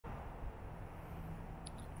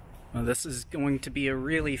Well, this is going to be a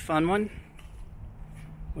really fun one.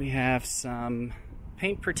 We have some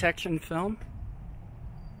paint protection film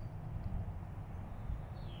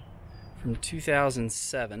from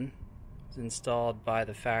 2007. It was installed by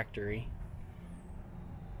the factory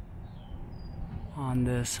on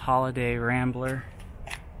this Holiday Rambler.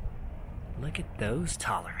 Look at those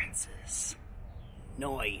tolerances.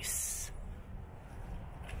 Nice.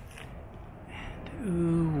 And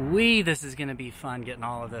ooh-wee, this is gonna be fun getting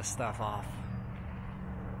all of this stuff off.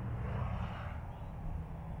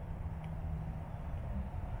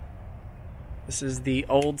 This is the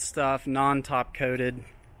old stuff, non-top coated.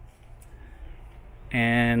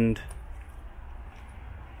 And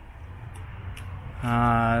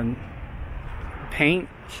paint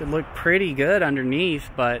should look pretty good underneath,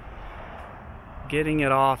 but getting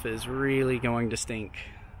it off is really going to stink.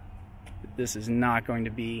 This is not going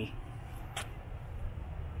to be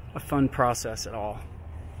a fun process at all.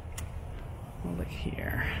 Well, look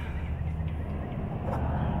here.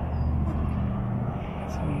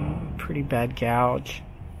 Some pretty bad gouge.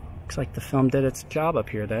 Looks like the film did its job up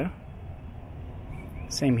here though.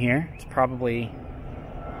 Same here. It's probably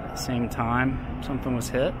at the same time something was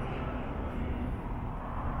hit.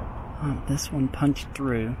 Oh, this one punched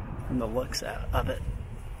through from the looks of it.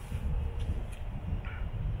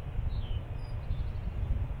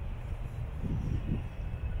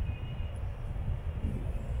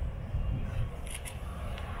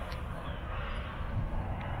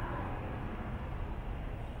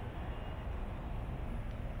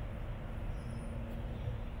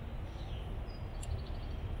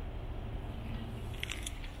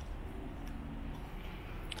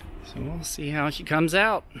 So we'll see how she comes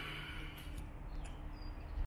out.